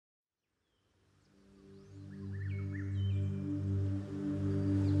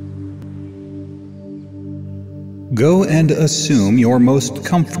Go and assume your most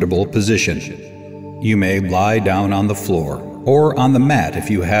comfortable position. You may lie down on the floor or on the mat if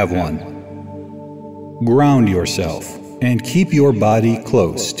you have one. Ground yourself and keep your body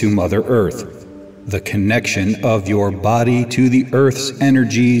close to Mother Earth. The connection of your body to the Earth's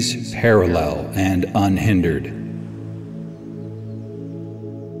energies parallel and unhindered.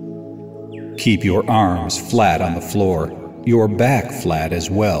 Keep your arms flat on the floor, your back flat as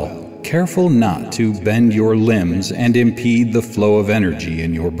well. Careful not to bend your limbs and impede the flow of energy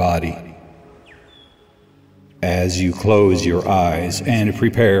in your body. As you close your eyes and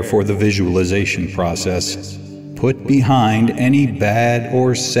prepare for the visualization process, put behind any bad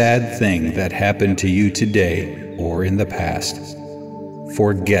or sad thing that happened to you today or in the past.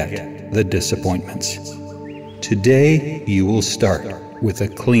 Forget the disappointments. Today you will start with a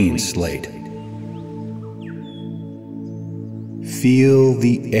clean slate. Feel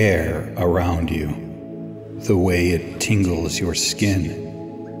the air around you, the way it tingles your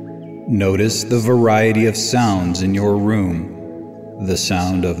skin. Notice the variety of sounds in your room, the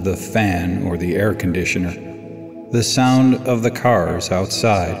sound of the fan or the air conditioner, the sound of the cars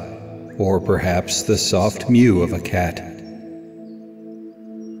outside, or perhaps the soft mew of a cat.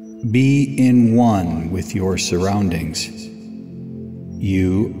 Be in one with your surroundings.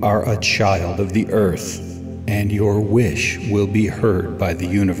 You are a child of the earth, and your wish will be heard by the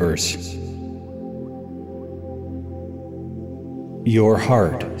universe. Your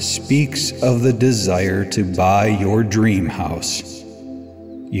heart speaks of the desire to buy your dream house.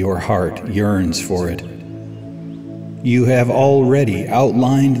 Your heart yearns for it. You have already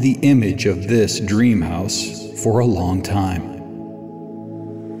outlined the image of this dream house for a long time.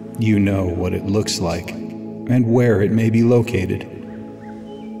 You know what it looks like and where it may be located.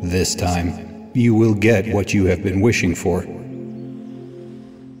 This time, you will get what you have been wishing for.